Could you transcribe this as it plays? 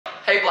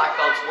Hey black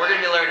belts, we're going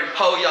to be learning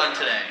Po-Eun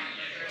today.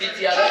 Feet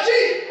together,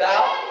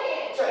 bow,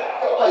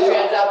 punch your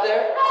hands out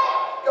there.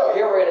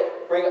 Here we're going to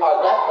bring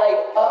our left leg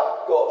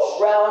up, go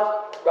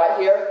around,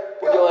 right here.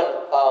 We're doing,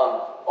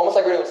 almost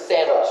like we're doing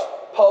sandwich.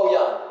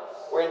 Po-Eun.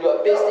 We're going to do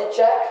a fisted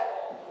check.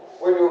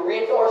 We're going to do a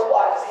reinforced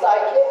block,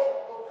 side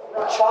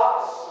kick,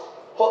 chop,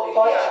 hook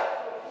punch,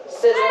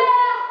 scissor,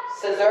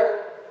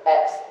 scissor,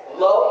 X,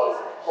 low,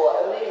 pull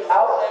it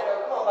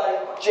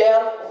out,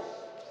 jam,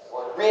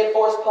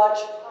 reinforced punch,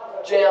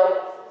 jam,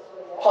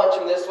 punch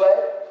him this way.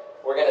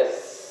 We're going to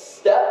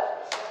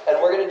step, and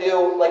we're going to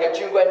do like a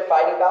Juguen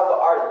fighting bout, but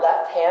our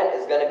left hand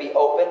is going to be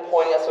open,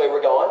 pointing us the way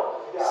we're going.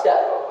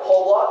 Step,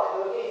 pull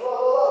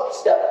block,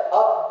 step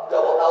up,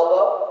 double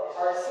elbow,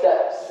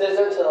 step,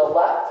 scissor to the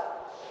left,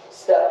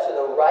 step to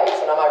the right,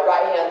 so now my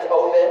right hand's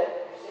open,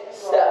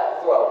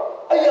 step, throw.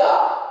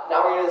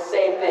 Now we're going to do the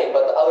same thing,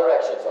 but the other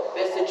direction. So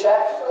fisted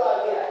check,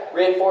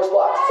 reinforced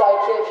block,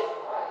 side kick,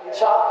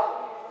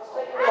 chop,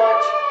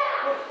 punch,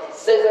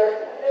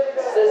 scissor,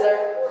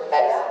 scissor,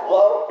 X,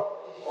 low,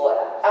 pull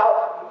it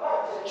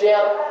out,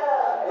 jam,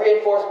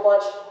 reinforced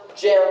punch,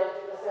 jam,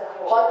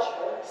 punch,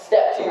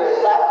 step to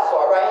your left, so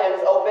our right hand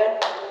is open,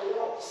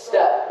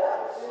 step,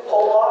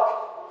 pull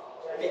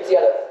block, feet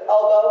together,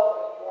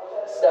 elbow,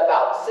 step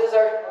out,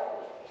 scissor,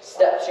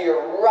 step to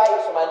your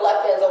right, so my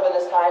left hand's open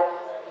this time,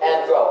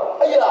 and throw.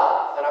 And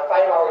our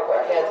fighting power, we're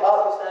going to put our hands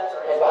up,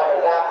 hands behind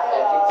our back,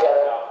 and feet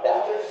together,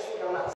 back.